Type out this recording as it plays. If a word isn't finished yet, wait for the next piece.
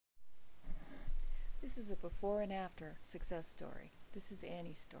This is a before and after success story. This is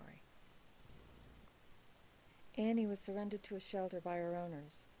Annie's story. Annie was surrendered to a shelter by her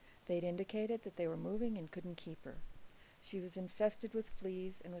owners. They'd indicated that they were moving and couldn't keep her. She was infested with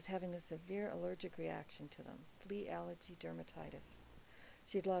fleas and was having a severe allergic reaction to them, flea allergy dermatitis.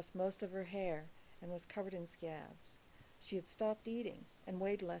 She had lost most of her hair and was covered in scabs. She had stopped eating and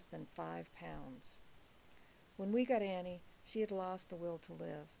weighed less than 5 pounds. When we got Annie, she had lost the will to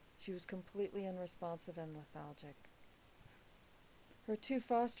live. She was completely unresponsive and lethargic. Her 2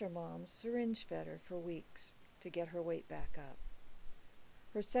 foster moms syringe fed her for weeks to get her weight back up.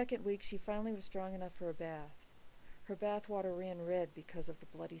 Her second week, she finally was strong enough for a bath. Her bath water ran red because of the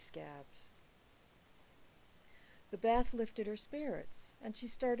bloody scabs. The bath lifted her spirits, and she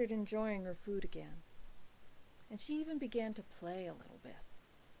started enjoying her food again. And she even began to play a little bit.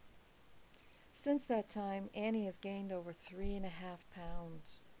 Since that time, Annie has gained over 3.5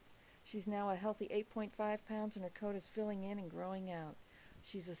 pounds. She's now a healthy 8.5 pounds, and her coat is filling in and growing out.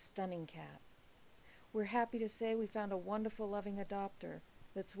 She's a stunning cat. We're happy to say we found a wonderful, loving adopter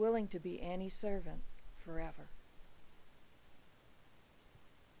that's willing to be Annie's servant forever.